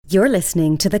You're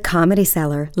listening to The Comedy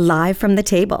Cellar, live from the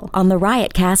table on the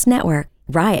Riotcast Network,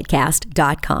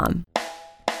 riotcast.com.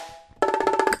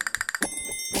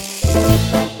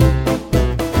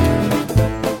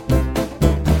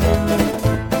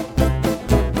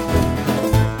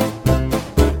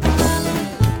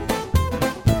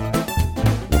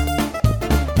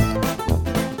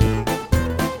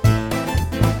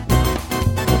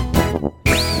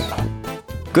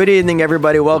 Good evening,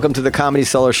 everybody. Welcome to the Comedy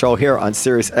Cellar Show here on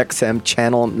Sirius XM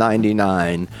Channel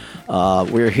 99.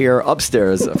 We're here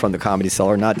upstairs from the Comedy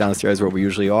Cellar, not downstairs where we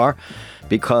usually are,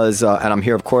 because, and I'm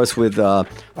here, of course, with our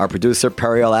producer,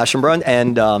 Periel Aschenbrunn,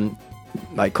 and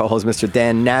my co-host, Mr.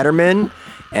 Dan Natterman.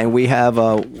 And we have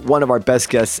one of our best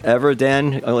guests ever.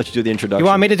 Dan, I'll let you do the introduction. You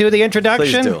want me to do the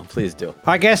introduction? Please do.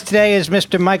 Our guest today is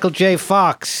Mr. Michael J.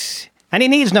 Fox. And he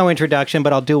needs no introduction,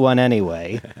 but I'll do one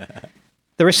anyway.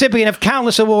 The recipient of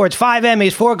countless awards, 5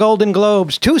 Emmys, 4 Golden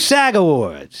Globes, 2 SAG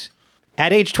Awards.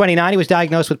 At age 29, he was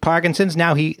diagnosed with Parkinson's.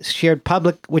 Now he shared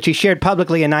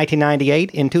publicly in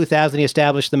 1998. In 2000, he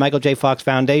established the Michael J. Fox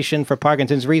Foundation for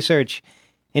Parkinson's Research.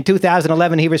 In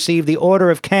 2011, he received the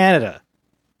Order of Canada,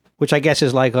 which I guess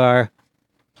is like our...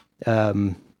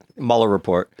 Mueller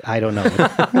report. I don't know.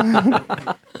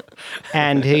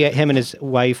 And him and his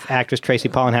wife, actress Tracy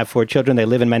Pollan, have 4 children. They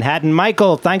live in Manhattan.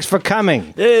 Michael, thanks for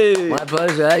coming. Hey. My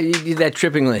pleasure. You did that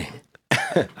trippingly.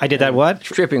 I did that what?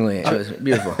 Trippingly. It was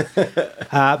beautiful.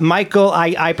 Michael,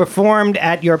 I performed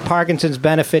at your Parkinson's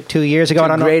benefit 2 years ago.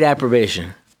 Great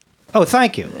approbation. Oh,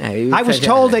 thank you. Yeah, I was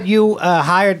told that you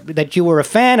that you were a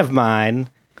fan of mine,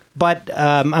 but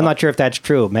I'm not sure if that's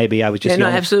true. Maybe I was just... Yeah, no,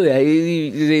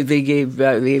 absolutely. They gave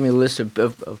me a list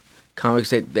of comics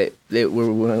that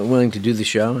were willing to do the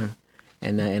show,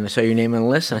 and I saw your name on the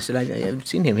list, and I said, I haven't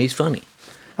seen him. He's funny.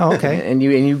 Oh, okay. And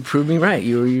you proved me right.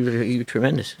 You were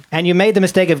tremendous. And you made the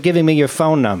mistake of giving me your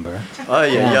phone number. Oh,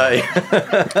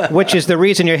 yeah. Which is the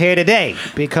reason you're here today,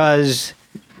 because...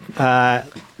 I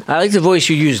like the voice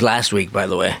you used last week, by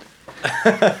the way.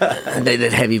 that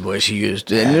heavy voice you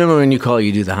used. I remember when you call,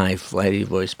 you do the high, flighty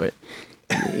voice, but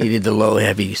you did the low,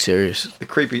 heavy, serious. The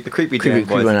creepy Dan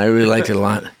voice. One. I really liked it a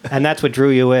lot. And that's what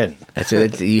drew you in. That's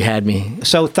it. You had me.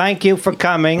 So thank you for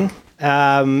coming.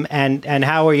 And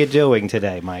how are you doing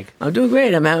today, Mike? I'm doing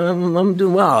great. I'm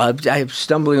doing well. I'm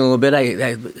stumbling a little bit.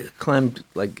 I climbed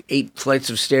like 8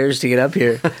 flights of stairs to get up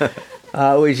here.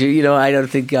 Which, I don't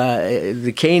think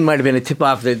the cane might have been a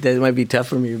tip-off that might be tough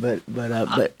for me, but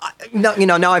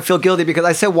no, now I feel guilty because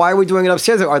I said, why are we doing it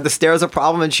upstairs? Are the stairs a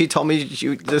problem? And she told me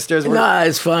the stairs were... No,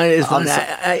 it's fine. It's fine.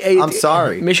 I'm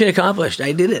sorry. Mission accomplished.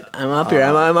 I did it. I'm up here.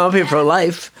 I'm up here for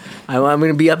life. I'm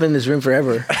going to be up in this room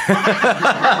forever.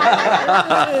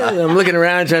 I'm looking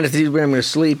around trying to see where I'm going to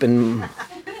sleep and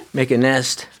make a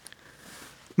nest.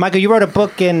 Michael, you wrote a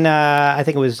book in, I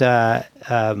think it was...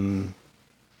 in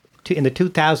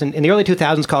the early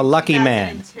 2000s called Lucky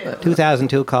Man.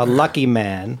 2002 called Lucky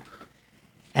Man.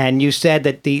 And you said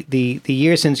that the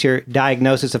years since your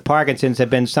diagnosis of Parkinson's have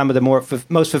been some of the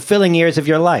most fulfilling years of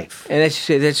your life. And that's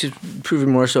just proven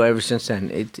more so ever since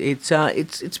then.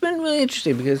 It's been really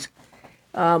interesting because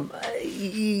can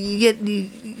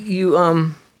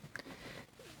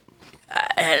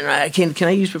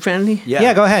I use profanity?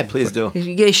 Yeah, go ahead. Please do.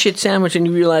 You get a shit sandwich and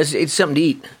you realize it's something to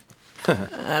eat.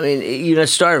 I mean, you're not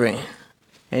starving,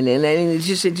 and it's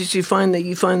just you find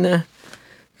the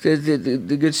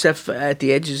good stuff at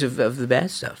the edges of the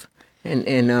bad stuff,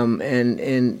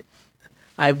 and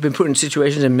I've been put in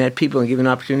situations and met people and given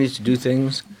opportunities to do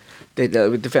things. That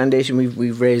with the foundation,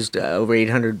 we've raised over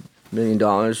 $800 million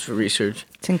for research.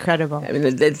 It's incredible. I mean,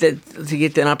 to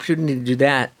get that opportunity to do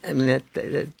that, I mean that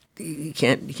you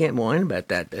can't whine about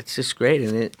that. That's just great,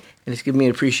 and it's given me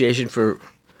an appreciation for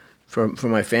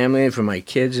my family and for my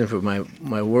kids and for my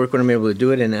work when I'm able to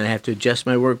do it, and I have to adjust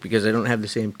my work because I don't have the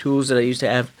same tools that I used to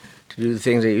have to do the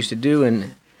things I used to do,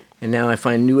 and now I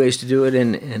find new ways to do it,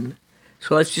 and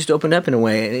so life's just opened up in a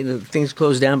way. Things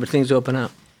close down, but things open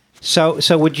up. So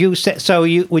would you say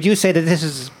that this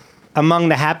is among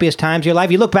the happiest times of your life?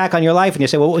 You look back on your life and you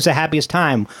say, well, what was the happiest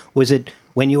time? Was it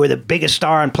when you were the biggest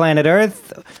star on planet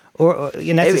Earth? Or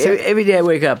every day I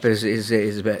wake up is I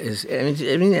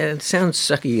mean it sounds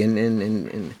sucky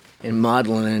and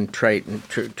maudlin and trite and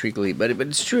treacly, but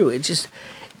it's true. It's just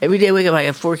every day I wake up. I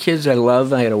have 4 kids I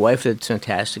love. I got a wife that's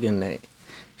fantastic, and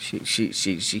she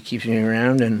keeps me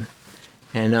around, and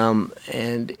I love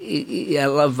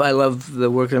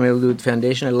the work that I'm able to do with the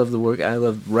foundation. I love the work. I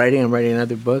love writing. I'm writing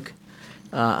another book.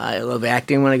 I love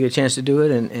acting when I get a chance to do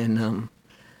it, and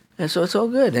so it's all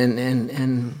good.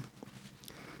 And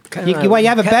you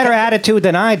have a better attitude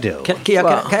than I do. Can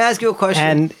I ask you a question?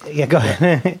 And go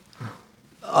ahead.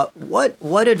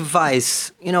 what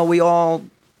advice? We all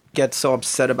get so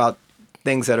upset about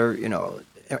things that are,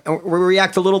 we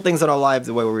react to little things in our lives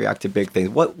the way we react to big things.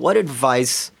 What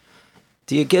advice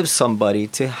do you give somebody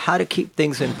to how to keep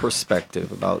things in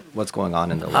perspective about what's going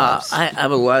on in their lives? I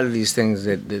have a lot of these things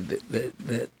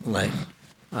that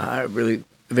are really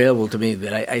available to me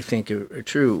that I think are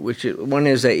true. One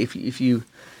is that if you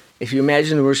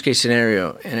imagine the worst case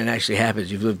scenario and it actually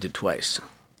happens, you've lived it twice.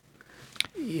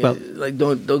 Well,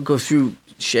 don't go through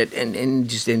shit and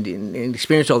just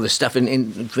experience all this stuff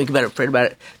and think about it, fret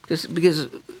about it, because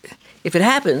if it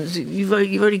happens, you've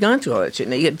already gone through all that shit.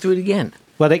 Now you get through it again.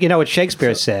 Well, you know what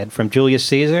Shakespeare said from Julius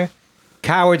Caesar?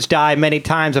 Cowards die many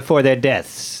times before their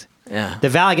deaths. Yeah. The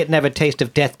valiant never taste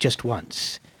of death just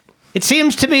once. It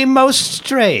seems to me most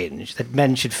strange that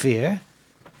men should fear,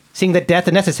 seeing that death,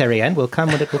 a necessary end, will come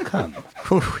when it will come.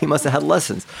 He must have had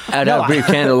lessons. Out brief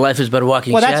candle, life is but a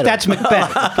walking shadow. That's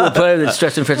Macbeth. The player that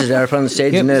stretched and stretches out upon the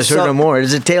stage and has heard no more. It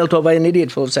is a tale told by an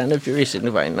idiot full of sound and fury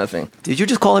signifying nothing. Did you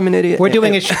just call him an idiot? We're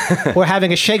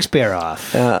having a Shakespeare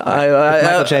off.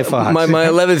 Michael J. Fox. My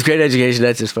 11th grade education,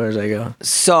 that's as far as I go.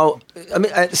 So,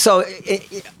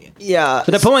 yeah.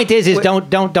 But the point is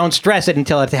don't stress it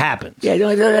until it happens. Yeah,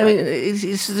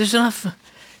 there's enough.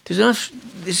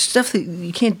 There's stuff that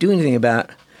you can't do anything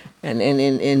about, and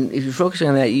if you're focusing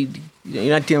on that, you're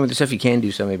not dealing with the stuff you can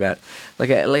do something about. Like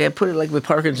I put it with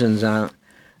Parkinson's and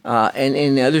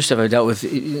the other stuff I dealt with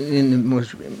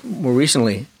more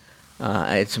recently.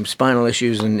 I had some spinal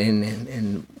issues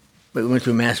and we went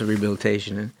through massive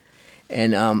rehabilitation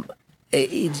and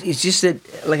it's just that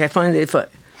I find that if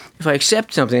I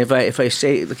accept something, if I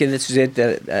say, okay, this is it,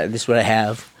 this is what I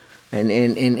have.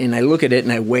 And I look at it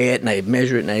and I weigh it and I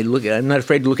measure it and I look at it. I'm not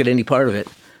afraid to look at any part of it.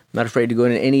 I'm not afraid to go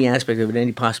into any aspect of it,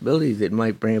 any possibility that it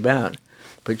might bring about.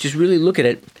 But just really look at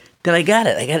it. Then I got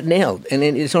it nailed. And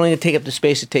then it's only going to take up the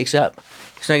space it takes up.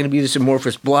 It's not going to be this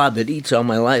amorphous blob that eats all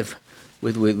my life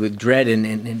with dread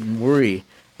and worry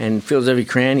and fills every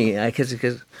cranny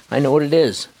because I know what it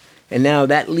is. And now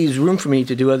that leaves room for me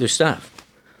to do other stuff.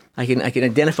 I can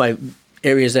identify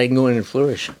areas that I can go in and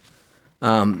flourish.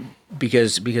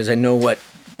 Because I know what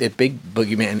that big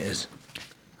boogeyman is.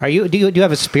 Do you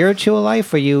have a spiritual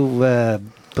life, or you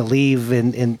believe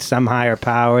in some higher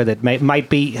power that might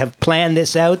have planned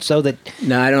this out so that?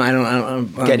 No, I don't.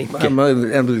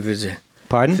 I believe there's a.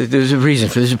 Pardon? There's a reason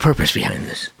there's a purpose behind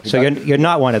this. So you're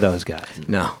not one of those guys.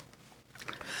 No.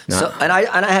 So and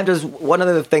I have just one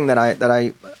other thing that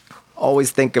I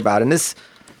always think about, and this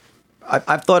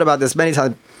I've thought about this many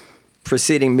times.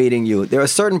 Preceding meeting you, there are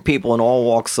certain people in all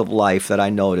walks of life that I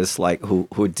notice,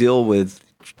 who deal with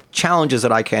challenges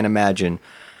that I can't imagine,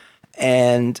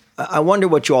 and I wonder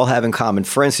what you all have in common.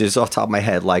 For instance, off the top of my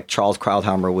head, like Charles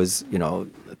Krauthammer was,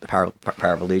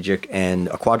 paraplegic and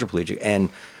a quadriplegic,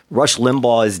 and Rush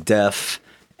Limbaugh is deaf.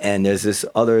 And there's this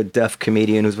other deaf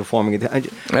comedian who's performing.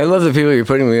 I love the people you're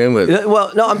putting me in with.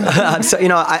 Well, no, I'm so,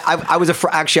 I was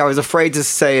afraid to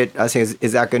say it. I was saying,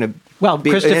 is that going to be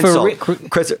Christopher an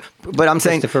insult? But I'm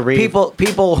saying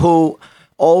people who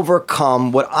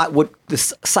overcome what the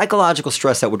psychological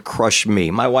stress that would crush me.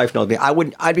 My wife knows me.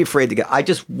 I'd be afraid to I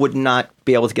just would not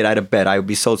be able to get out of bed. I would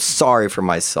be so sorry for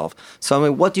myself.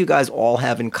 So what do you guys all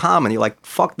have in common? You're like,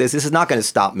 fuck this. This is not going to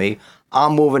stop me.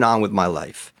 I'm moving on with my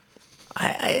life.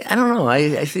 I don't know.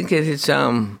 I think it's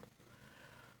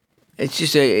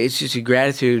just a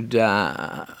gratitude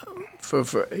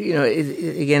for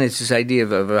again, it's this idea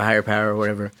of a higher power or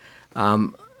whatever.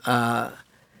 The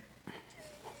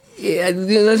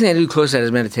other thing I do close to that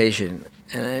is meditation,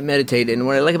 and I meditate. And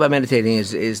what I like about meditating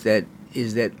is that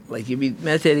like you'll be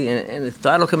meditating and the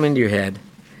thought will come into your head,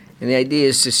 and the idea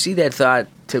is to see that thought,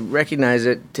 to recognize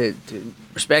it, to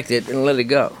respect it, and let it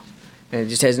go. And it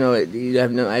just has I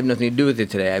have nothing to do with it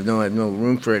today. I have no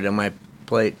room for it on my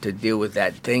plate to deal with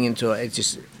that thing. And so it's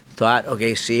just thought,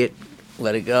 okay, see it,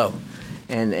 let it go.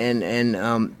 And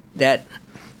that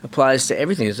applies to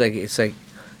everything. It's like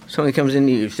something comes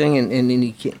into your thing and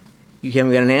you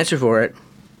haven't got an answer for it.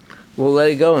 Well,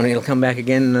 let it go and it'll come back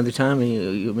again another time and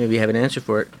you maybe have an answer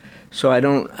for it. So I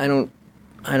just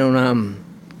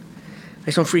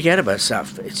don't freak out about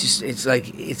stuff. It's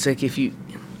like if you.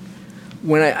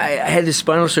 When I had this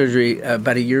spinal surgery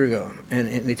about a year ago, and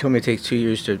they told me it takes 2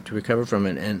 years to recover from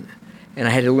it, and I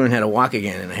had to learn how to walk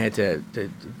again, and I had to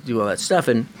do all that stuff.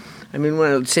 And I mean,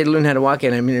 when I say to learn how to walk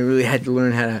again, I mean I really had to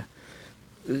learn how to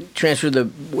transfer the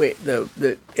weight,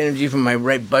 the energy from my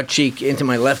right butt cheek into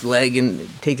my left leg, and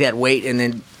take that weight, and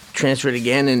then transfer it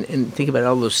again, and think about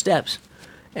all those steps,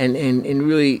 and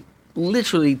really,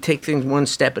 literally take things one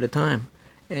step at a time,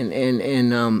 and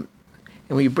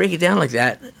when you break it down like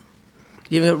that.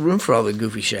 you haven't got room for all the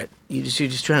goofy shit. You're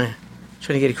just trying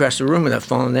to get across the room without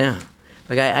falling down.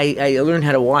 Like I learned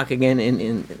how to walk again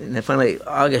in finally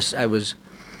August. I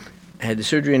had the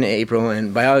surgery in April,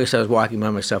 and by August I was walking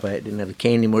by myself. I didn't have the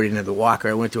cane anymore, didn't have the walker.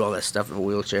 I went through all that stuff in a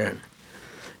wheelchair,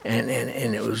 and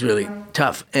it was really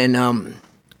tough. And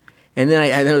then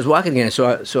I was walking again.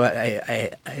 So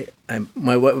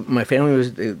my family was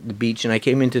at the beach, and I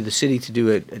came into the city to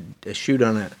do a shoot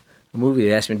on a movie.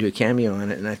 They asked me to do a cameo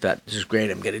on it, and I thought, this is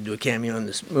great. I'm going to do a cameo on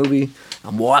this movie.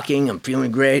 I'm walking. I'm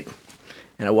feeling great.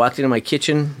 And I walked into my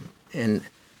kitchen, and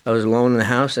I was alone in the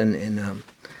house, and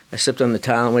I slipped on the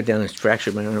tile and went down and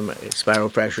fractured my arm, spiral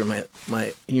fracture my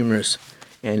humerus,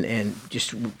 and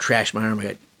just trashed my arm. I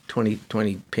got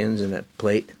 20 pins in that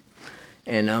plate.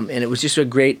 And it was just a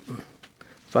great,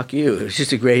 fuck you. It was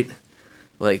just a great,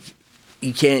 like,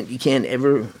 you can't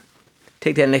ever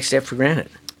take that next step for granted.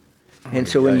 And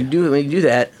so when you do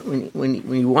that,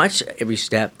 when you watch every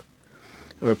step,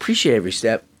 or appreciate every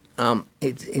step, you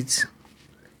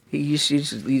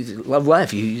love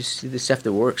life. You see the stuff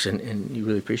that works, and you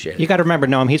really appreciate it. You got to remember,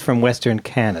 Noam, he's from Western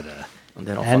Canada, and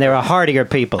there are hardier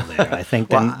people there, I think,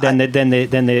 than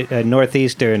the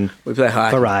northeastern we play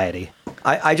hockey. variety.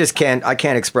 I just can't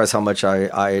express how much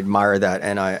I admire that,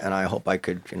 and I hope I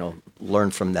could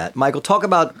learn from that. Michael, talk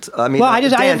about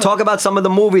talk about some of the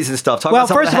movies and stuff.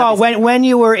 First of all, when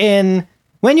you were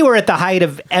at the height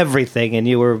of everything,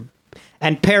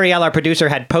 and Periel, our producer,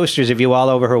 had posters of you all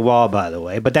over her wall, by the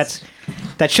way. But that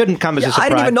shouldn't come as a surprise. I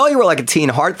didn't even know you were like a teen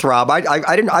heartthrob.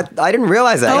 I didn't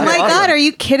realize that. Oh my God, are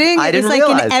you kidding? I didn't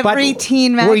realize. Like in every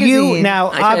teen magazine. Were you now?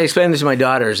 I try to explain this to my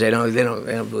daughters. They don't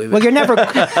believe it. Well, you're never.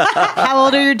 How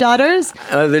old are your daughters?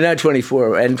 They're not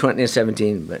 24 and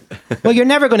 17, but. Well, you're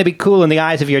never going to be cool in the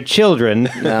eyes of your children,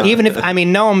 even if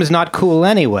Noam's not cool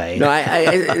anyway. No,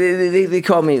 they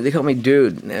call me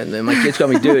dude. And my kids call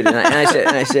me dude, and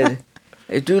I said.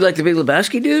 Is dude like the Big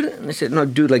Lebowski dude? And I said, no,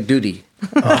 dude like Duty.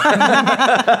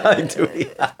 Duty.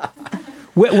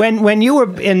 When you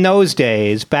were in those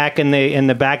days, back in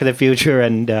the Back to the Future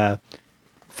and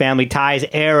Family Ties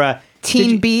era,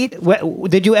 Teen Beat.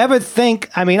 Did you ever think?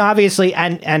 Obviously,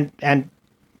 and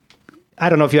I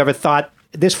don't know if you ever thought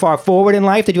this far forward in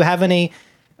life. Did you have any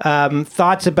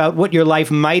thoughts about what your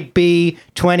life might be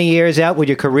 20 years out? What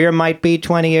your career might be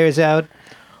 20 years out?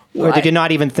 Or did you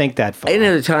not even think that far? I didn't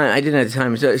have the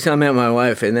time. So I met my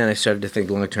wife, and then I started to think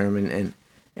long term,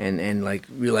 and like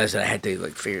realized that I had to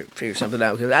like figure something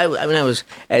out. Because I was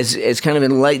as kind of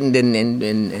enlightened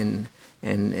and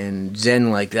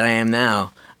zen like that I am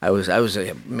now. I was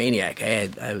a maniac.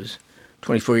 I was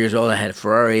 24 years old. I had a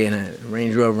Ferrari and a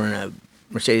Range Rover and a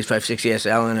Mercedes 560 SL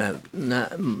and a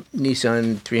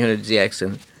Nissan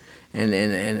 300ZX,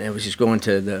 and I was just going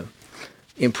to the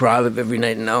Improv every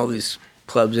night and all these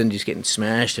clubs and just getting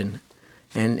smashed and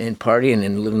partying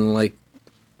and living like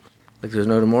there's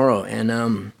no tomorrow, and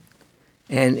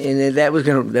that was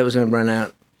gonna run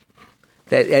out.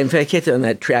 That if I kept on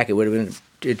that track, it would have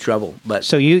been in trouble. But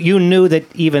so you knew that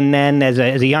even then, as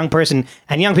a young person,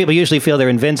 and young people usually feel they're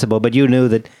invincible, but you knew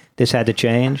that this had to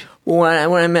change. Well,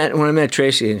 when I met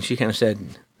Tracy, and she kind of said,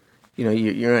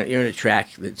 you're on a track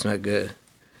that's not good.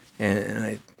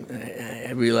 And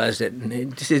I realized that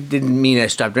it didn't mean I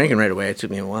stopped drinking right away. It took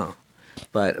me a while,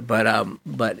 but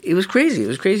it was crazy. It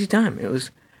was a crazy time. It was.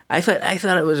 I thought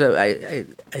it was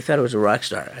a rock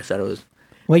star. I thought it was.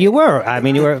 Well, you were.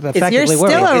 You were effectively. You're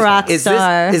still a rock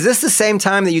star. Is this the same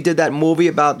time that you did that movie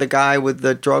about the guy with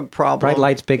the drug problem? Bright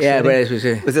Lights, Big City. Yeah,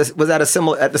 but was that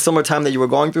at the similar time that you were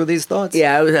going through these thoughts?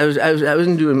 Yeah, I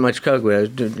wasn't doing much coke, but I was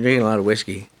drinking a lot of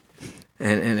whiskey.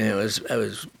 And I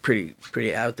was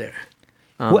pretty out there.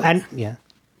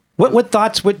 What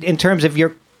thoughts in terms of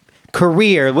your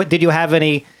career? What did you have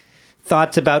any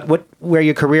thoughts about where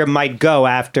your career might go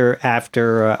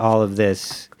after all of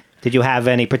this? Did you have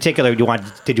any particular? Did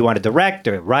you want to direct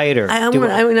or write or? I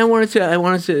wanted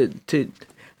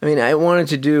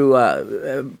to do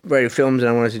write films, and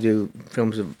I wanted to do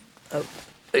films of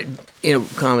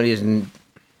comedies and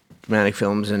dramatic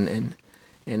films and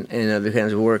other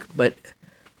kinds of work, but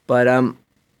I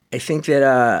think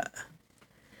that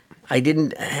I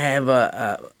didn't have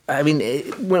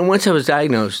once I was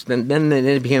diagnosed, then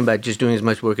it became about just doing as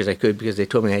much work as I could because they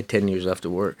told me I had 10 years left to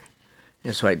work,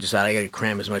 and so I decided I got to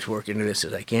cram as much work into this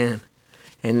as I can,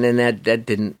 and then that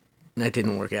didn't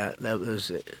work out.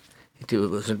 It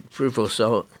wasn't fruitful.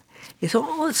 So it's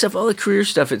all that stuff, all the career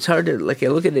stuff. It's hard to I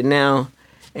look at it now,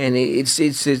 and it's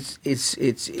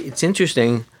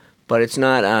interesting. But it's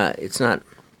not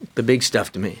the big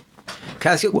stuff to me.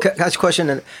 Can I ask you a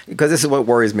question? Because this is what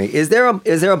worries me. Is there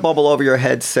a bubble over your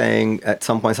head saying at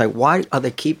some point, it's like, why do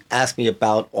they keep asking me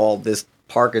about all this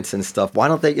Parkinson's stuff. Why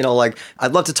don't they, like,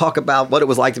 I'd love to talk about what it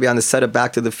was like to be on the set of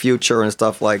Back to the Future and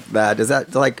stuff like that. Is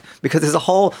that like, because there's a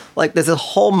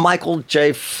whole Michael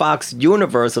J. Fox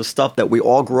universe of stuff that we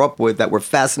all grew up with that we're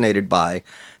fascinated by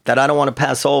that I don't want to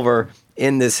pass over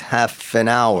in this half an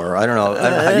hour. I don't know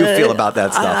how you feel about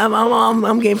that stuff.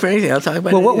 I'm game for anything. I'll talk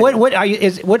about it. Well,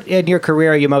 what in your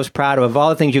career are you most proud of all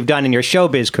the things you've done in your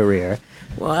showbiz career?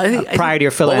 Well, I think prior to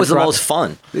your philanthropy, what was the most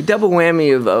fun? The double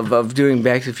whammy of doing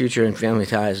Back to the Future and Family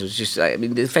Ties was just, I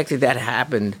mean, the fact that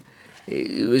happened,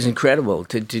 it was incredible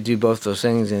to do both those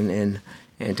things and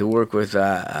to work with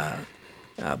Bob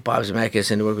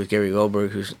Zemeckis and to work with Gary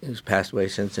Goldberg, who's passed away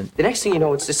since then. The next thing you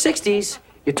know, it's the 60s,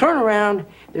 you turn around,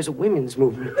 there's a women's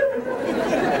movement.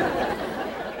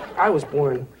 I was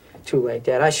born too late,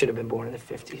 Dad. I should have been born in the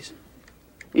 50s.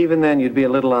 Even then, you'd be a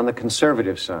little on the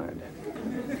conservative side.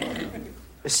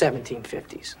 The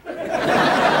 1750s.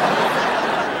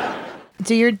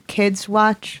 Do your kids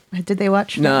watch? Did they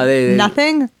watch? No, they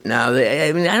nothing. No,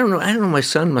 I mean, I don't know. My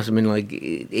son must have been like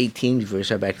 18 before he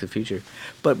saw Back to the Future,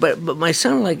 but my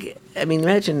son, like, I mean,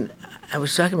 imagine. I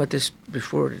was talking about this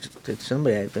before to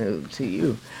somebody, to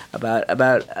you, about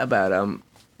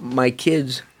my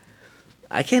kids.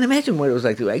 I can't imagine what it was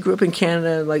like. I grew up in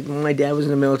Canada. Like, my dad was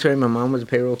in the military. My mom was a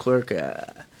payroll clerk.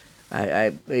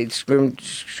 I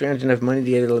scrounged enough money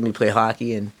together to let me play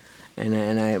hockey, and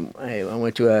I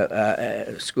went to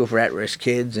a school for at-risk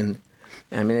kids, and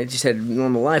I mean, I just had a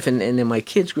normal life. And then my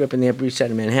kids grew up in the Upper East Side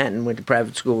of Manhattan, went to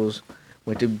private schools,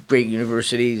 went to great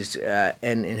universities,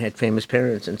 and had famous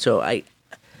parents. And so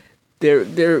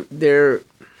their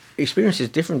experience is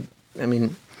different. I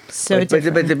mean, so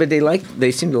different. But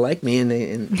they seem to like me,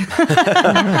 and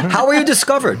How were you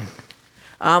discovered?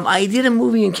 I did a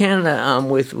movie in Canada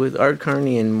with Art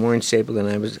Carney and Maureen Stapleton.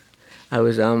 I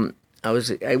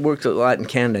worked a lot in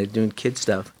Canada doing kid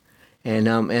stuff, and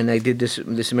I did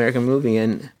this American movie,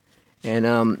 and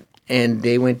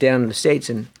they went down to the States,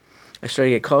 and I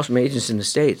started to get calls from agents in the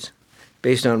States,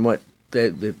 based on what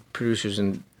the producers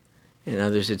and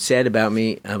others had said about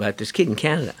me, about this kid in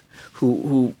Canada,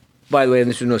 who by the way, and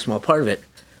this was no small part of it,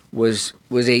 was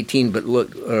 18 but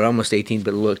looked, or almost 18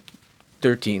 but looked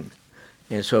 13.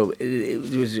 And so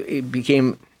it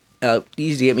became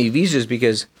easy to get me visas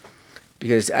because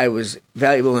I was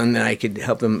valuable and then I could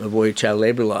help them avoid child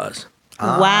labor laws.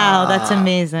 Wow, that's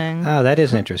amazing. Oh, that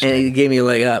is interesting. And it gave me a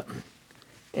leg up.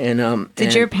 And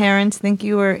Did your parents think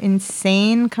you were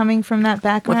insane coming from that my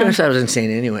background? parents thought I was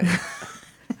insane anyway.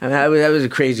 I mean, I was a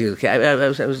crazy kid. I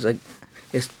was like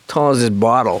as tall as this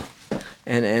bottle.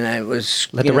 And I was...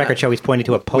 Let the record show he's pointing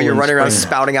to a Poland Were you running around Spring.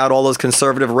 spouting out all those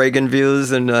conservative Reagan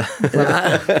views? And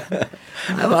I've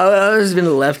always been a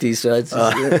lefty, so it's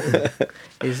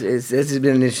this has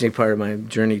been an interesting part of my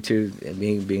journey too,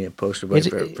 being a poster boy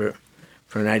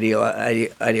for an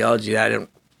ideology that I don't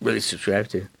really subscribe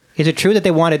to. Is it true that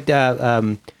they wanted...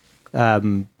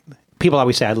 people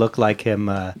always say I look like him...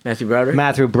 Matthew Broderick?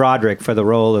 Matthew Broderick for the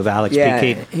role of Alex P.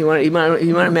 Keaton. He wanted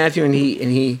Matthew, and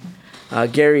he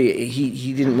Gary,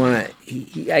 he didn't want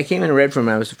to. I came in and read for him.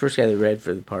 I was the first guy that read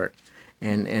for the part,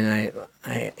 and I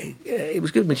it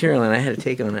was good material, and I had a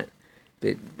take on it.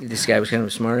 But this guy was kind of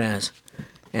a smart ass,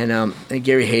 and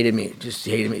Gary hated me,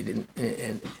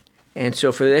 and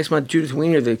so for the next month, Judith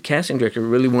Weiner, the casting director,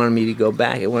 really wanted me to go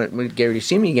back. I wanted Gary to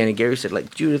see me again, and Gary said,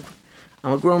 like, Judith,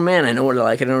 I'm a grown man. I know what I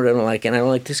like. I know what I don't like, and I don't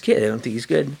like this kid. I don't think he's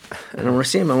good. I don't want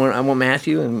to see him. I want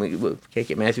Matthew, and we can't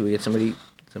get Matthew. We get somebody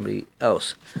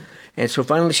else. And so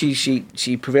finally,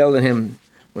 she prevailed on him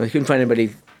when they couldn't find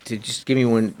anybody to just give me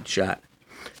one shot.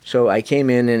 So I came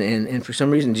in, and for some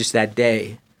reason, just that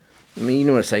day, I mean, you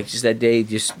know what it's like. Just that day,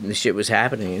 just the shit was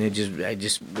happening, and I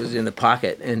just was in the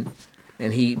pocket, and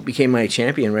he became my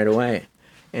champion right away.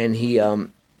 And he, this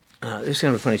is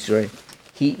kind of a funny story.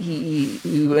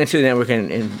 He went to the network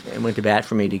and went to bat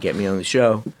for me to get me on the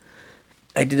show.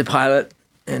 I did the pilot.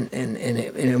 And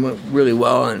it went really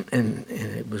well, and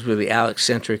it was really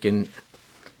Alex-centric, and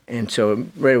so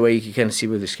right away you could kind of see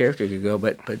where this character could go.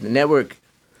 But the network,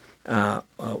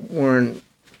 Warren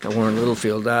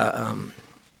Littlefield, Brandon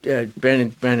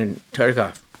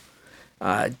Tartikoff,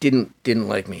 didn't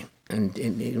like me,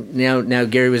 and now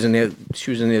Gary was on the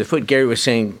other foot. Gary was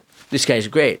saying, "This guy's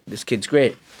great. This kid's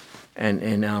great," and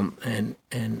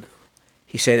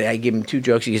he said, "I give him 2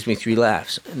 jokes, he gives me 3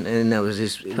 laughs," and that was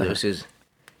his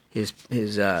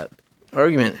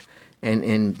argument,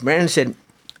 and Brandon said,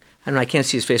 "I don't know, I can't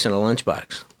see his face on a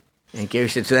lunchbox," and Gary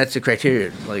said, "So that's the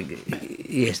criteria. Like,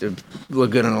 he has to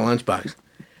look good on a lunchbox."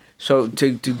 So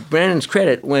to Brandon's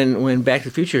credit, when Back to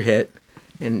the Future hit,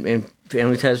 and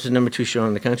Family Ties was the #2 show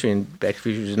in the country, and Back to the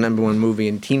Future was the #1 movie,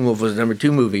 and Teen Wolf was the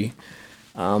 #2 movie,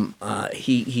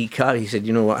 he caught. He said,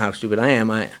 "You know what? How stupid I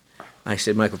am." I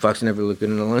said, "Michael Fox never looked good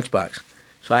in a lunchbox."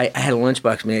 So I had a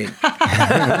lunchbox made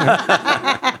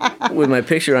with my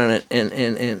picture on it,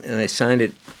 and I signed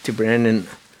it to Brandon.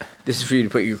 This is for you to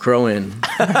put your crow in.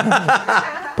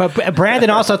 But Brandon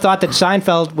also thought that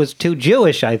Seinfeld was too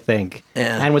Jewish, I think,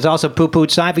 and was also poo-pooed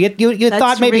Seinfeld. You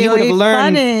thought maybe really he would have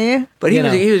learned. Funny. But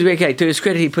he was a great guy. To his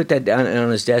credit, he put that down on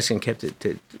his desk and kept it.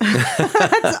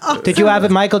 Did you have a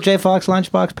Michael J. Fox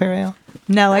lunchbox, Periel?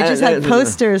 No, I just had the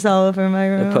posters all over my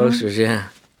room. The posters, yeah.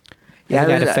 Yeah, I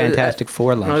had was- a Fantastic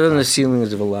Four I was lunchbox. on the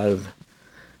ceilings of a lot of.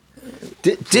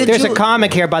 There's a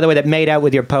comic here, by the way, that made out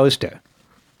with your poster.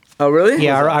 Oh, really?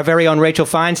 Yeah, our very own Rachel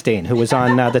Feinstein, who was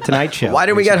on The Tonight Show. Why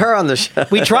didn't we get her on the show?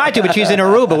 We tried to, but she's in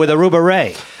Aruba with Aruba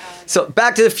Ray. So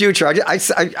Back to the Future.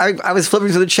 I was flipping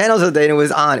through the channels the other day and it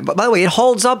was on. But by the way, it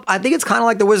holds up. I think it's kind of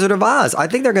like The Wizard of Oz. I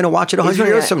think they're going to watch it 100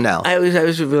 years from now. I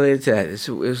was related to that. It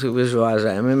was Wizard of Oz.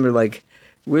 I remember like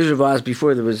Wizard of Oz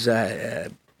before there was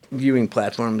viewing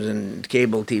platforms and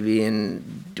cable TV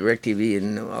and DirecTV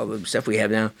and all the stuff we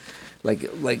have now. Like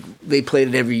they played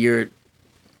it every year at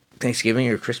Thanksgiving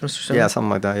or Christmas or something. Yeah,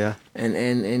 something like that. Yeah.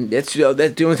 And that's the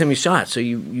only time you saw it. So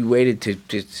you waited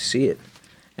to see it.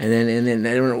 And then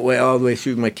I don't know all the way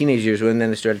through my teenage years when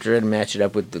then I started trying to match it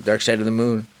up with the Dark Side of the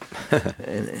Moon,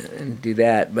 and do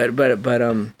that.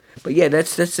 But yeah,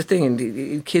 that's the thing,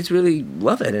 and kids really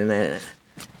love it, and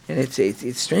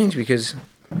it's strange because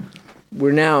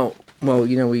we're now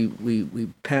we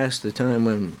passed the time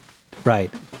when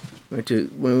Right.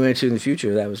 when we went to in the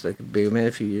future. That was like a big event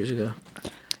a few years ago,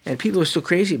 and people are still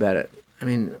crazy about it. I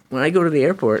mean, when I go to the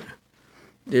airport,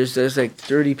 there's like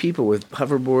 30 people with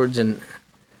hoverboards and.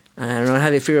 I don't know how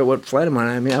they figure out what flight I'm on.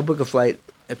 I mean, I'll book a flight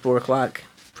at 4 o'clock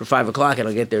for 5 o'clock, and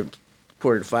I'll get there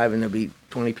quarter to 5, and there'll be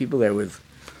 20 people there with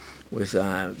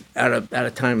out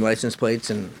of time license plates,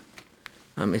 and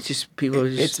it's just people. Are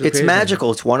just so It's crazy.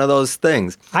 magical. It's one of those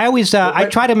things. I always I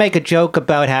try to make a joke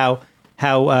about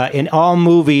how in all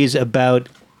movies about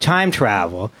time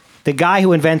travel, the guy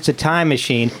who invents a time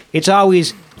machine, it's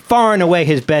always far and away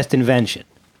his best invention.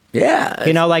 Yeah,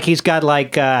 You know, like he's got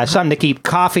like something to keep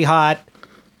coffee hot.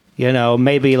 You know,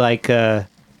 maybe like you know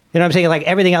what I'm saying? Like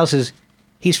everything else is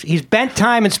he's bent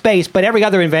time and space, but every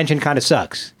other invention kind of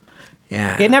sucks.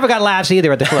 yeah. It never got laughs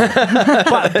either at the club.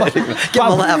 Give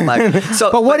him a laugh, Mike.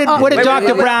 So, But what did wait,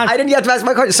 Dr. wait, Brown? I didn't get to ask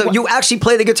my question. So you actually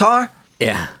play the guitar?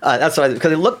 Yeah. That's what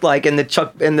because it looked like in the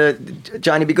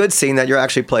Johnny B. Good scene that you're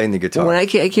actually playing the guitar. When I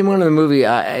came on to the movie,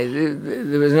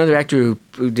 there was another actor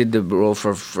who did the role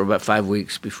for about 5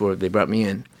 weeks before they brought me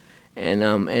in,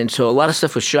 and so a lot of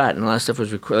stuff was shot and a lot of stuff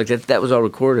was recorded. Like that was all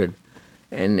recorded,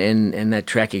 and that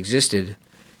track existed.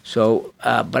 So,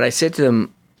 but I said to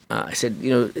them, I said,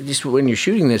 just when you're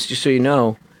shooting this, just so you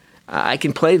know, I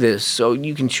can play this, so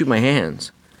you can shoot my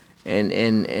hands. And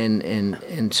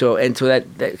so that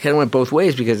kind of went both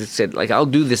ways because it said like I'll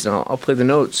do this and I'll play the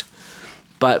notes,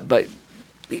 but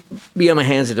be on my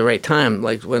hands at the right time,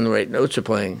 like when the right notes are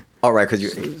playing. All right, because you.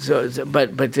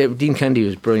 But Dean Cundy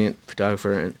was a brilliant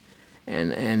photographer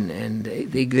and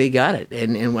they got it.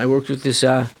 And I worked with this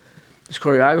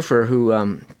choreographer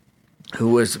who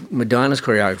was Madonna's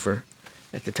choreographer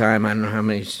at the time. I don't know how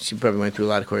many. She probably went through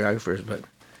a lot of choreographers,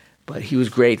 but he was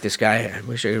great. This guy, I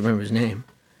wish I could remember his name.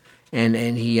 And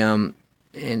he and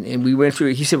we went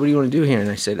through. He said, "What do you want to do here?" And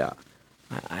I said,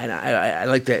 "I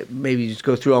like that. Maybe just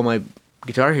go through all my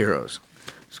guitar heroes.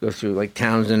 Just go through like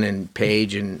Townsend and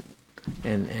Page and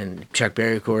Chuck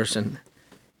Berry, of course, and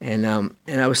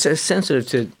I was so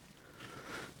sensitive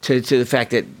to the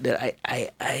fact that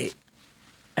I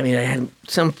mean I had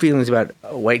some feelings about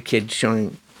a white kid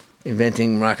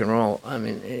inventing rock and roll. I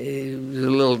mean, it was a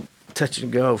little touch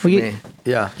and go for me.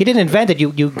 Yeah. You didn't invent it.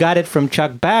 You got it from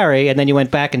Chuck Berry, and then you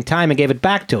went back in time and gave it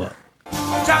back to him.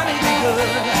 Johnny B. Good.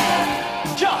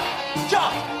 Chuck,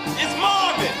 it's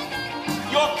Marvin.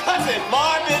 Your cousin,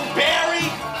 Marvin Berry.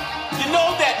 You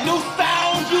know that new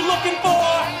sound you're looking for?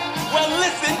 Well,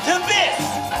 listen to this.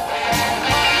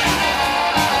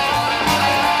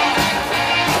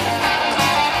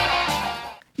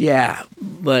 Yeah,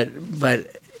 but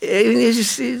it's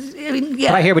just,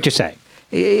 yeah. I hear what you're saying.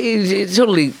 It's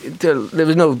totally, there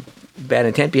was no bad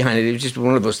intent behind it. It was just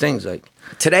one of those things. Like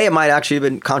Today, it might actually have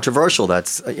been controversial.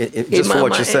 That's just for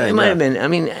what you're saying. It might have been. I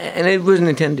mean, and it wasn't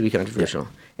intended to be controversial.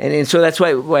 Yeah. And so that's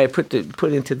why I put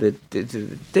into the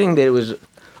thing that it was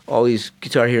all these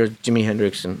guitar heroes, Jimi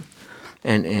Hendrix and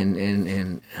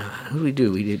who did we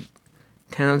do? We did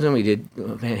Townsend, we did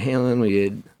Van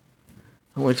Halen,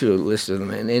 I went through a list of them,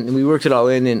 and we worked it all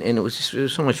in, and it was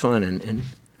so much fun,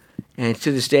 and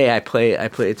to this day I play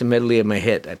it's a medley of my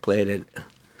hit. I play it at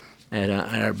at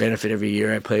our benefit every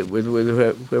year. I play it with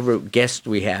whoever guest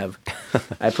we have.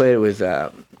 I play it with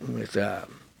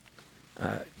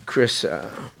Chris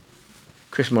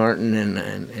Martin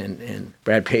and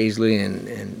Brad Paisley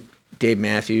and Dave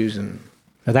Matthews and.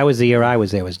 Now, that was the year I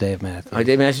was there. Was Dave Matthews? Oh,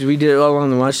 Dave Matthews. We did it all on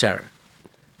the Watchtower.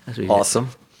 That's what we Awesome.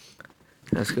 did.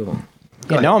 That's cool.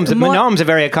 Yeah, Noam's a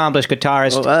very accomplished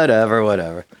guitarist. Well,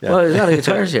 whatever. Yeah. Well, there's a lot of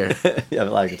guitars here. Yeah, a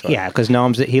lot of guitars. Yeah, because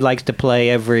he likes to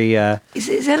play every. Is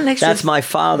that an extra? That's my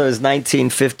father's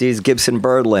 1950s Gibson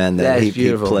Birdland that That's he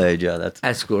beautiful. played. Yeah,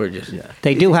 That's gorgeous. Yeah.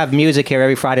 They do have music here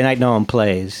every Friday night. Noam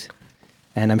plays,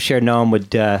 and I'm sure Noam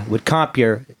would comp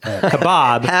your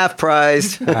kebab half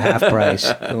price. half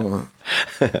price. Cool.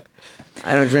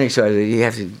 I don't drink, so you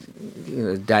have to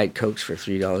Diet Cokes for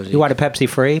 $3. You want a Pepsi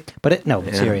free? But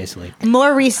seriously.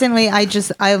 More recently,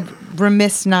 I'm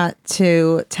remiss not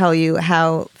to tell you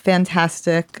how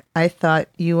fantastic I thought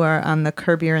you were on the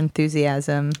Curb Your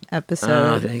Enthusiasm episode.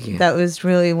 Oh, thank you. That was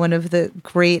really one of the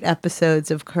great episodes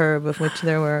of Curb, of which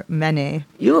there were many.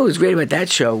 You know what was great about that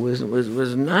show was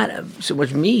not so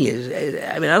much me as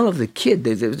I don't know if the kid.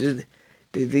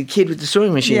 The kid with the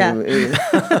sewing machine. Yeah.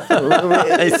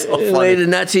 It's so funny. Wearing the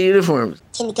Nazi uniforms.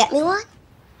 Can you get me one?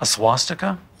 A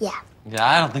swastika? Yeah. Yeah,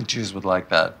 I don't think Jews would like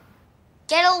that.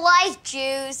 Get a life,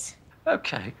 Jews.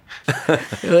 Okay.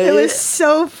 It was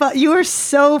so fun. You were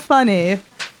so funny.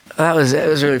 That was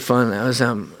really fun. That was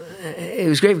it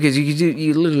was great because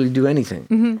you literally do anything.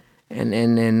 Mm-hmm. And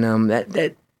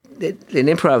that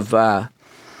improv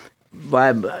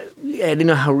vibe. I didn't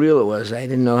know how real it was. I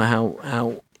didn't know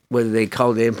how whether they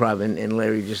called it improv and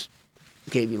Larry just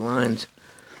gave you lines,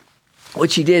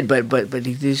 which he did. But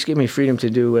he just gave me freedom to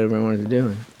do whatever I wanted to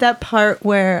do. That part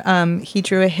where he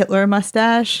drew a Hitler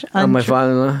mustache on my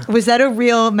father-in-law. Was that a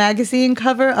real magazine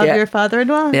cover of your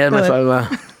father-in-law? Yeah, my father-in-law.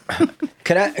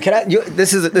 Can I?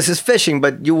 This is fishing,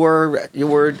 but you were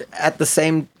at the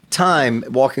same time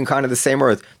walking kind of the same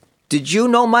earth. Did you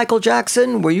know Michael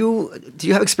Jackson? Do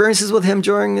you have experiences with him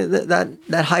during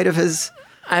that height of his?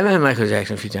 I met Michael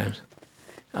Jackson a few times.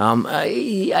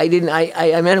 I didn't.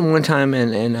 I met him one time,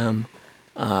 and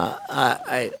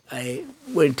I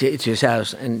went to his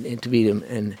house and to meet him,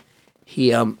 and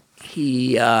he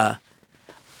I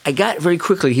got very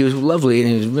quickly. He was lovely and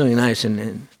he was really nice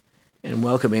and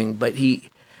welcoming. But he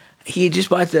had just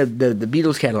bought the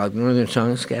Beatles catalog, the Northern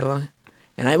Songs catalog.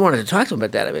 And I wanted to talk to him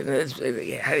about that. I mean,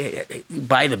 you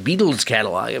buy the Beatles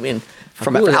catalog. I mean,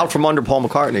 out from under Paul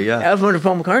McCartney, yeah. Out from under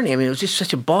Paul McCartney. I mean, it was just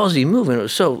such a ballsy move, and it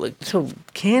was so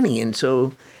canny and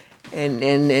so,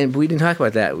 and we didn't talk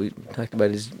about that. We talked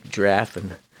about his giraffe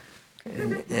and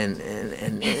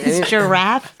his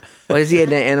giraffe. Well, he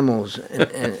had animals,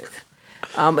 and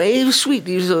it was sweet.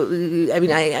 He was, I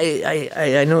mean,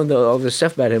 I know all the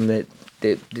stuff about him that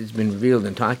has been revealed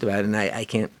and talked about, and I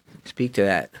can't speak to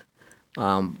that.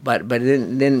 But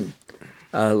then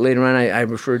later on, I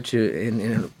referred to in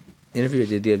an interview I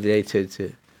did the other day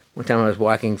to one time I was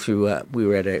walking through. We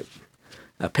were at a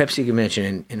Pepsi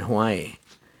convention in Hawaii,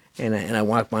 and I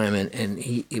walked by him and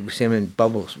it was him and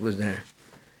Bubbles was there,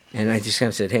 and I just kind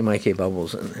of said, "Hey, Mike, hey,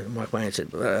 Bubbles," and walked by and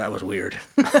said, "That was weird."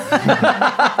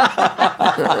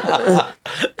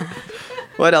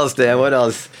 What else, Dan? What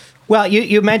else? Well,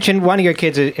 you mentioned one of your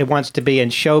kids wants to be in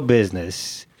show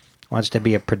business. Wants to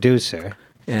be a producer.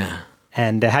 Yeah.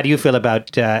 And how do you feel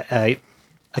about a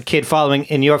kid following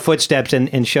in your footsteps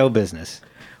in show business?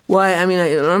 Well, I mean,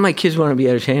 a lot of my kids want to be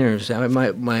entertainers. I have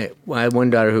one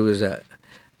daughter who was a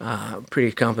pretty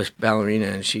accomplished ballerina,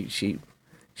 and she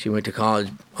went to college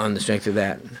on the strength of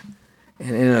that,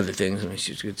 and other things. I mean,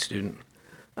 she's a good student.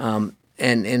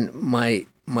 And my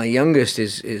youngest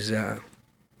is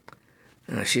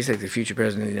she's like the future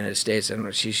president of the United States. I don't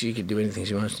know. She could do anything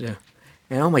she wants to do.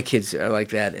 And all my kids are like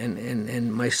that.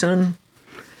 And my son,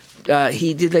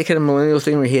 he did that kind of millennial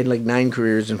thing where he had like 9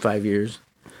 careers in 5 years,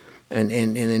 and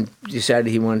then decided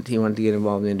he wanted to get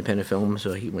involved in independent film.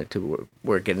 So he went to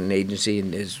work at an agency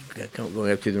and is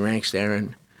going up through the ranks there.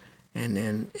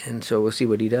 And so we'll see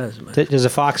what he does. But Does the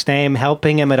Fox name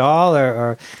helping him at all,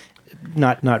 or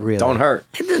not really? Don't hurt.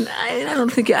 I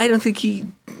don't think he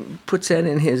puts that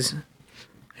in his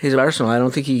arsenal. I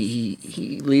don't think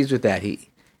he leads with that. He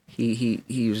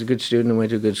was a good student and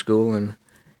went to a good school and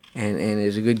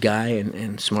is a good guy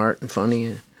and smart and funny.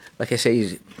 And like I say,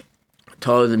 he's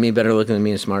taller than me, better looking than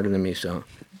me, and smarter than me. So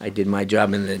I did my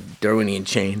job in the Darwinian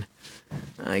chain.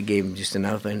 I gave him just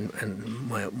enough, and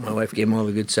my wife gave him all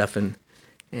the good stuff, and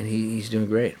he's doing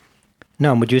great.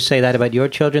 No, would you say that about your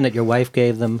children, that your wife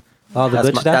gave them all the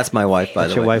good stuff? That's my wife, by the way.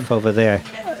 That's your wife over there.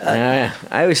 I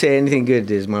always say anything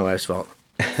good is my wife's fault.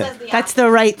 That's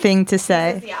the right thing to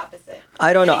say.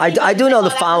 I don't know. I do know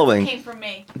the following. Came from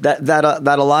me. That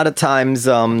a lot of times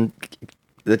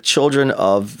the children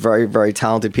of very, very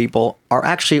talented people are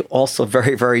actually also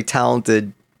very, very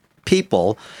talented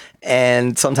people,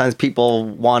 and sometimes people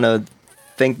want to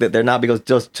think that they're not because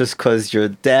just because you're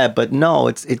dead, but no,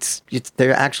 it's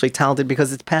they're actually talented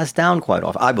because it's passed down quite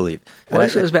often, I believe. Well,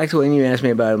 this goes back to when you asked me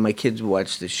about my kids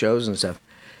watch the shows and stuff.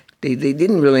 They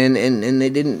didn't really and they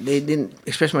didn't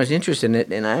express much interest in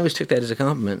it, and I always took that as a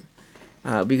compliment.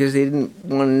 Because they didn't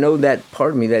want to know that part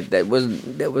of me that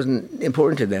wasn't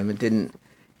important to them. It didn't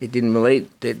relate.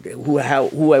 Who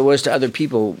I was to other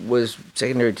people was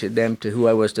secondary to them, to who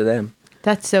I was to them.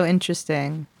 That's so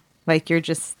interesting. Like you're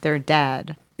just their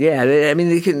dad. Yeah,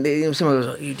 someone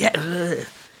goes, "Your dad,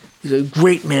 he's a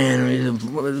great man."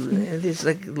 It's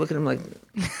like look at him like.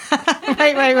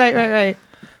 Right.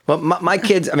 Well, my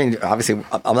kids, I mean, obviously,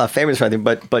 I'm not famous for anything,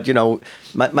 but you know,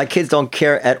 my kids don't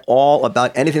care at all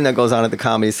about anything that goes on at the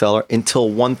Comedy Cellar until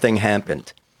one thing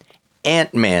happened.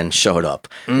 Ant-Man showed up.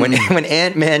 When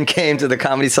Ant-Man came to the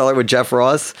Comedy Cellar with Jeff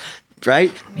Ross,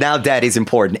 right? Now Daddy's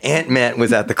important. Ant-Man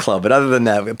was at the club, but other than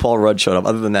that, Paul Rudd showed up.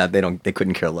 Other than that, they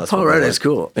couldn't care less. Paul Rudd is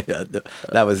cool. Yeah,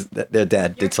 that was their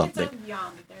dad did something.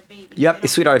 Yep,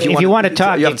 sweetheart. If you want to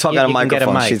talk, you have to talk on a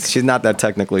microphone. Mic. She's not that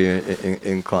technically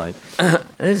inclined.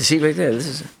 There's a seat right there. This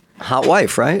is hot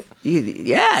wife, right?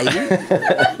 Yeah.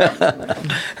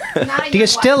 Do you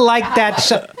still like that?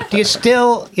 Do you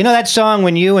still, that song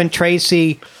when you and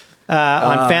Tracy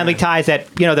on Family Ties, that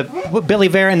the Billy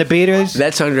Vera and the Beaters?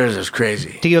 That song was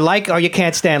crazy. Do you like, or you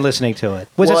can't stand listening to it?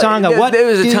 Was a song of what? There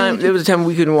was a time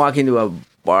we couldn't walk into a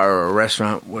bar or a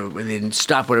restaurant where they didn't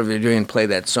stop whatever they're doing and play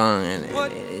that song, and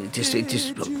it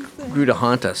just grew to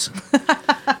haunt us.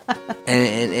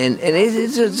 and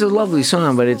it's a lovely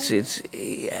song, but it's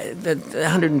the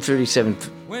 137th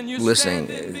listening,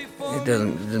 it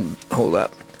doesn't hold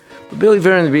up. But Billy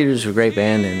Vera and the Beaters were a great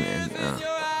band,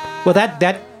 well,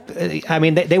 I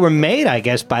mean, they were made, I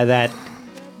guess, by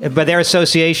their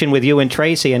association with you and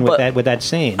Tracy and with that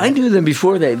scene. I knew them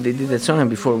before they did that song.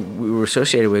 Before we were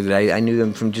associated with it, I knew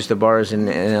them from just the bars in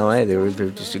L.A. They were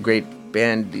just a great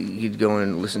band you'd go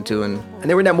and listen to. And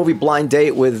they were in that movie Blind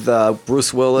Date with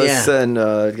Bruce Willis and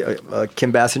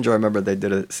Kim Basinger. I remember they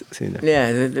did a scene there.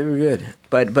 Yeah, they were good.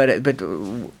 But it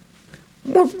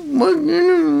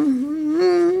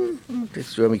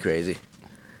drove me from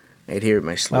I'd hear it in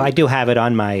my sleep. Well, I do have it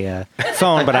on my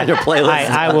phone, but I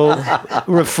will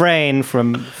refrain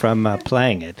from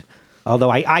playing it. Although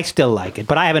I still like it,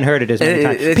 but I haven't heard it as many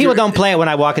times. People don't play it when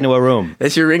I walk into a room.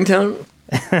 That's your ringtone?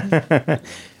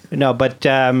 No, but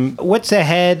what's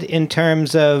ahead in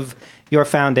terms of your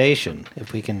foundation?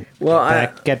 If we can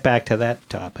get back to that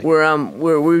topic. We're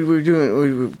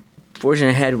fortunate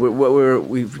ahead.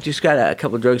 We've just got a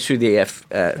couple of drugs through the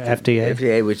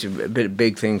FDA, which is a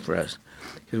big thing for us.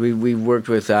 Because we worked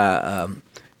with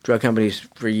drug companies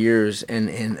for years, and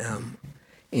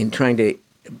in trying to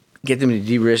get them to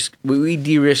de-risk. We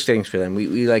de-risk things for them.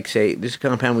 We like say, this is a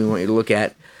compound we want you to look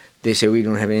at. They say we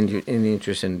don't have any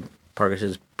interest in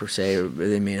Parkinson's per se, or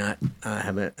they may not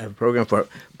have a program for it.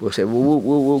 We'll say,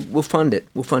 we'll fund it.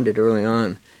 We'll fund it early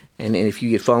on, and if you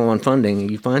get follow-on funding and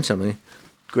you find something,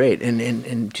 great,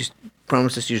 and just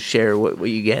promise us you'll share what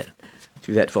you get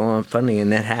through that follow-on funding,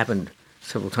 and that happened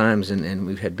several times, and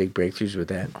we've had big breakthroughs with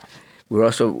that. We're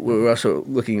also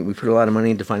looking. We put a lot of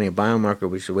money into finding a biomarker,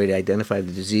 which is a way to identify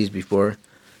the disease before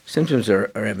symptoms are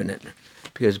evident.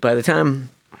 Because by the time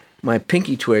my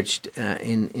pinky twitched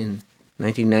in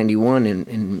 1991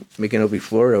 in Micanopy,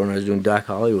 Florida, when I was doing Doc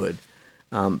Hollywood,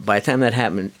 by the time that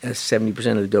happened,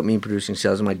 70% of the dopamine-producing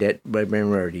cells in my brain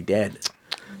were already dead.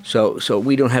 So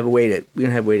we don't have a way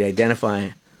to identify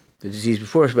the disease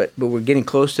before us, but we're getting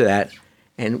close to that.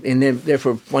 And then,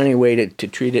 therefore, finding a way to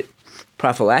treat it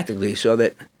prophylactically so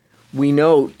that we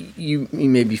know you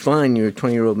may be fine. You're a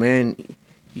 20-year-old man.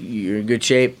 You're in good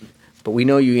shape. But we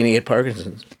know you're going to get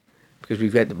Parkinson's because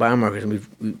we've got the biomarkers,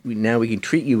 and now we can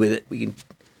treat you with it. We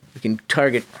can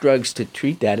target drugs to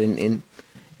treat that, and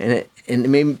it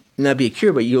may not be a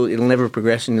cure, but it'll never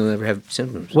progress and you'll never have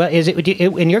symptoms. Well,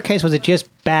 in your case, was it just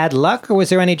bad luck, or was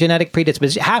there any genetic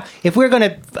predisposition? If we're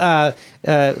going to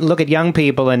look at young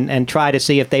people and try to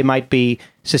see if they might be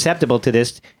susceptible to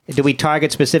this, do we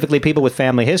target specifically people with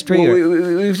family history? Well,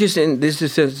 we've just, and this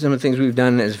is some of the things we've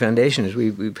done as a foundation, is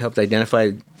we've helped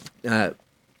identify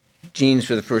genes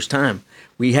for the first time.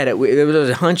 There was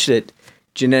a hunch that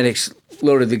genetics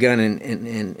loaded the gun and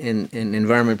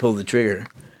environment pulled the trigger.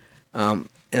 In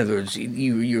other words,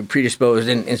 you were predisposed,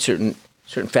 and certain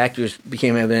factors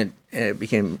became evident,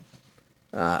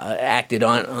 acted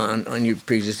on your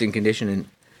pre-existing condition,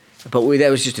 but that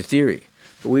was just a theory.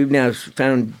 we've now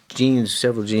found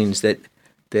several genes that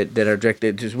are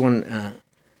directed. There's one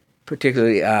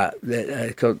particularly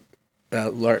that called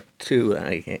LART2.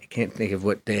 I can't think of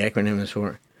what the acronym is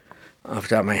for off the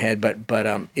top of my head, but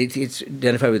it's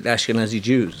identified with Ashkenazi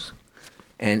Jews,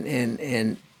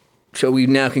 and so we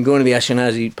now can go into the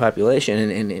Ashkenazi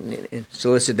population and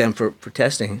solicit them for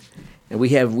testing, and we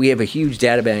have a huge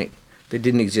data bank that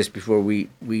didn't exist before we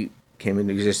came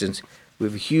into existence. We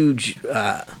have a huge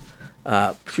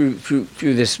through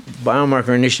this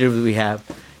biomarker initiative that we have,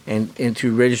 and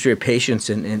through registry of patients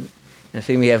and a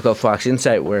thing we have called Fox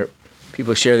Insight, where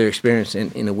people share their experience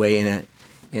in a way in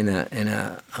a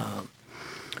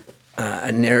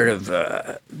narrative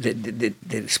that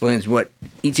explains what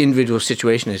each individual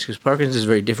situation is, because Parkinson's is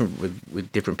very different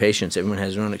with different patients. Everyone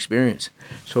has their own experience.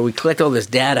 So we collect all this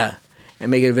data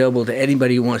and make it available to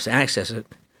anybody who wants to access it,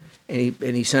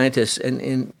 any scientists,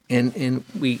 and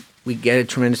we get a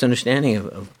tremendous understanding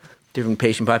of different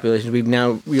patient populations. We've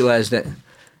now realized that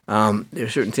there are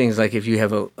certain things, like if you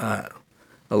have a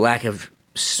lack of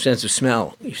sense of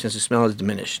smell, your sense of smell is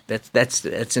diminished. That's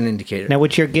an indicator. Now,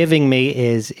 what you're giving me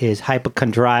is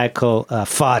hypochondriacal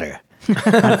fodder.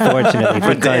 Unfortunately,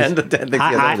 because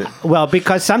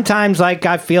because sometimes, like,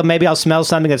 I feel maybe I'll smell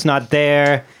something that's not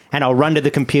there, and I'll run to the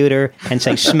computer and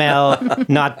say "smell,"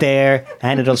 not there,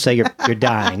 and it'll say you're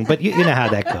dying. But you know how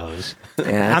that goes.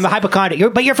 Yeah, I'm a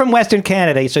hypochondriac. But you're from Western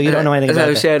Canada, so you don't know anything about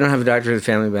that. As I say, I don't have a doctor in the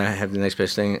family, but I have the next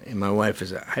best thing. And my wife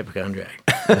is a hypochondriac.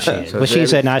 She is. Well,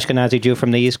 she's an Ashkenazi Jew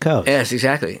from the East Coast. Yes,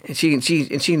 exactly. And she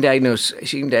can diagnose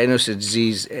a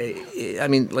disease. I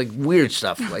mean, like weird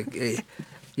stuff, like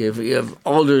you have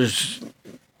Alder's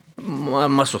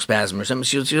muscle spasm or something.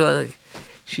 She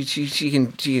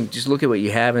can just look at what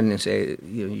you have and say,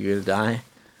 you're gonna die.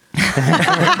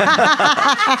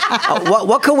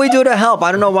 What can we do to help?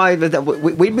 I don't know why.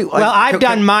 I've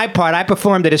done my part. I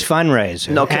performed at his fundraiser.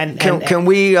 No, can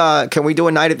we do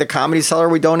a night at the Comedy Cellar?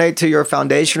 We donate to your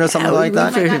foundation or something like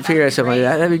that. Figure out something like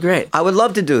that. That'd be great. I would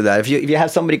love to do that. If you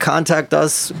have somebody contact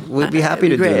us, we'd be happy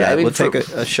to do that. We'll take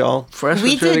a show. For us,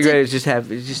 what's really great is just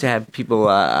to have people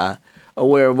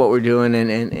aware of what we're doing, and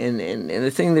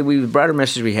the thing that the broader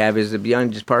message we have is that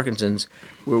beyond just Parkinson's,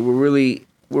 we're really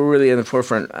in the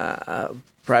forefront of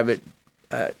private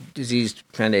disease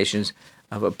foundations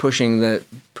of pushing the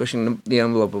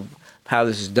envelope of how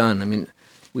this is done. I mean,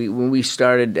 when we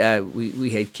started, we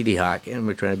had Kitty Hawk, and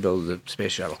we're trying to build the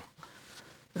space shuttle,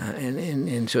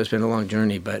 and so it's been a long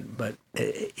journey. But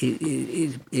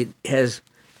it has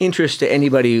interest to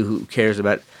anybody who cares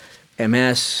about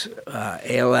MS,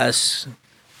 ALS,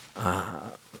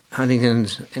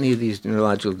 Huntington's, any of these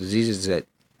neurological diseases that.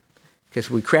 Because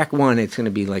if we crack one, it's going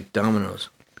to be like dominoes.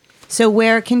 So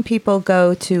where can people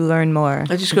go to learn more?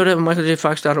 I just go to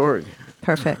michaeljfox.org.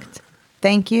 Perfect.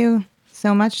 Thank you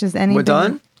so much. Does anybody? We're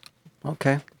done?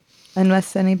 Okay.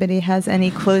 Unless anybody has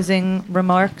any closing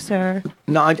remarks or...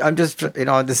 No, I'm just,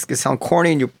 this can sound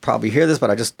corny and you probably hear this, but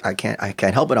I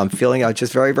can't help it. I'm feeling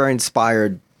just very, very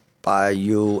inspired by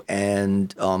you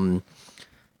and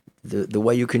the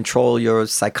way you control your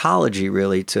psychology,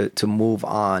 really, to move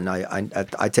on.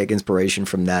 I take inspiration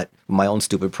from that, my own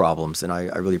stupid problems, and I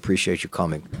really appreciate you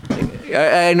coming.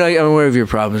 I know I'm aware of your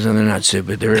problems, and they're not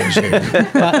stupid. They're really serious.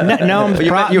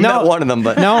 You met one of them,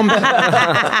 but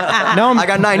I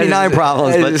got 99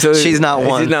 problems, but she's not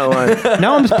one. She's not one.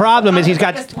 Noam's problem is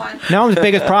Noam's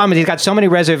biggest problem is he's got so many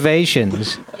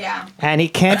reservations, and he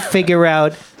can't figure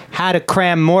out how to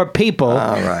cram more people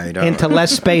into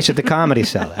less space at the Comedy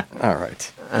Cellar. All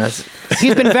right.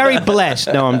 He's been very blessed,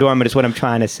 Noam Dorman, is what I'm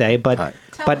trying to say.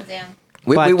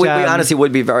 We honestly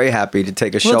would be very happy to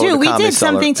take a show at the Comedy Cellar. We did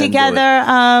something together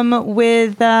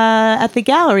with at the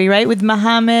gallery, right? With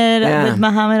Muhammad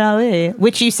Ali,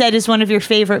 which you said is one of your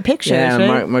favorite pictures. Yeah,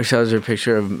 right? Mark sells a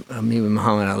picture of me with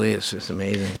Muhammad Ali. It's just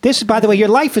amazing. This, by the way, your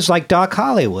life is like Doc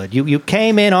Hollywood. You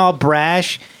came in all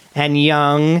brash and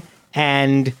young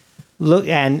and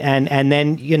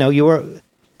then you were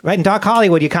right in Doc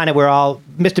Hollywood. You kind of were all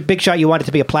Mr. Big Shot. You wanted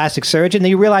to be a plastic surgeon.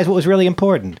 Then you realized what was really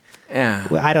important. Yeah.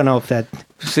 Well, I don't know if that...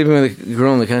 Sleeping with a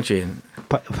girl in the country.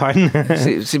 Pardon?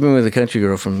 Sleeping with a country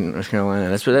girl from North Carolina.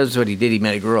 That's what he did. He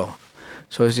met a girl.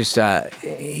 So it was just,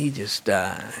 he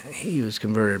was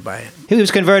converted by it. He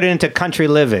was converted into country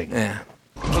living. Yeah.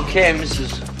 Okay,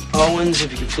 Mrs. Owens,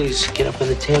 if you could please get up on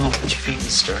the table and put your feet in the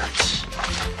stirrups.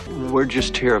 We're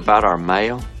just here about our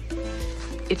mail.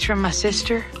 It's from my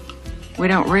sister. We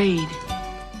don't read.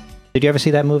 Did you ever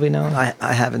see that movie, no?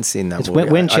 I haven't seen that movie.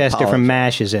 It's Winchester from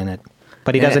MASH is in it.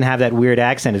 But he doesn't have that weird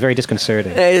accent. It's very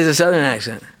disconcerting. Yeah, he has a southern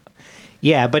accent.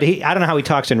 Yeah, but I don't know how he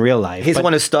talks in real life. He's the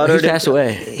one who stuttered. He passed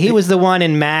away. He was the one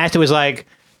in MASH that was like,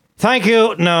 Thank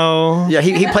you. No. Yeah,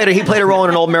 he played a role in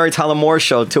an old Mary Tyler Moore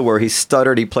show too, where he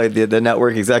stuttered. He played the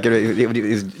network executive. It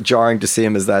was jarring to see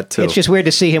him as that too. It's just weird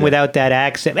to see him without that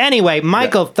accent. Anyway,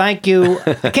 Michael, thank you.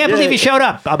 I can't believe you showed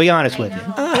up. I'll be honest with you.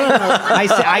 I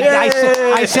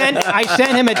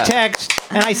sent him a text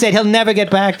and I said he'll never get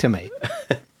back to me.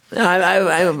 No,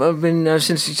 I've been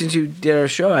since you did our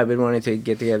show. I've been wanting to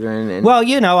get together and Well,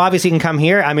 obviously you can come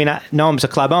here. I mean, Noam's a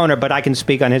club owner, but I can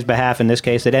speak on his behalf in this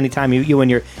case. At any time you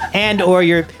and your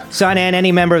son and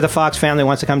any member of the Fox family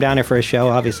wants to come down here for a show,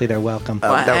 obviously they're welcome.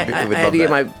 I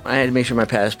had to make sure my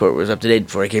passport was up to date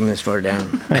before I came this far down.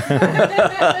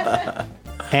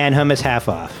 And hummus half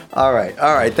off. All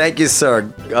right. Thank you, sir.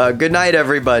 Good night,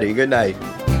 everybody. Good night.